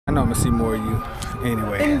I know I'm gonna see more of you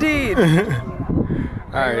anyway. Indeed. All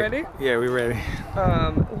right. Ready? Yeah, we're ready.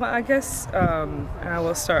 Well, I guess I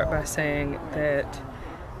will start by saying that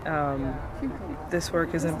this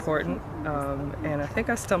work is important, and I think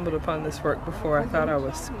I stumbled upon this work before I thought I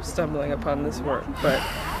was stumbling upon this work, but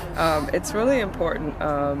it's really important.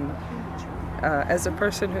 As a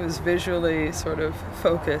person who's visually sort of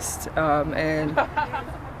focused, and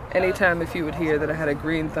anytime if you would hear that I had a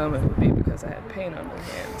green thumb, it would be because I had paint on my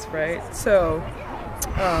hands, right? So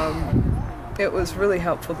it was really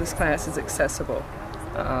helpful. This class is accessible.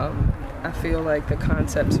 I feel like the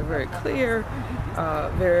concepts are very clear,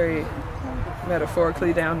 very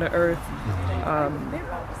metaphorically down to earth,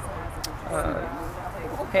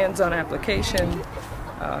 hands-on application,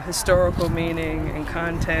 historical meaning and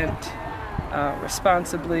content,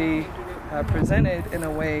 responsibly presented in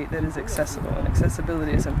a way that is accessible, and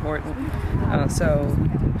accessibility is important. So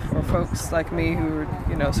for folks like me who are,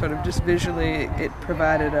 sort of just visually, it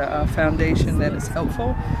provided a foundation that is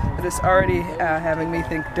helpful, but it's already having me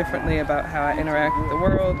think differently about how I interact with the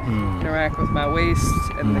world, interact with my waste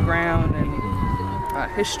and the ground,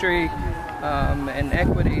 and history, and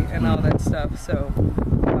equity, and all that stuff. So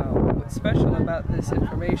what's special about this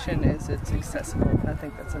information is it's accessible, and I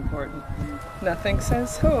think that's important. Nothing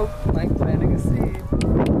says hope like planting a seed.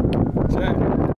 Sure.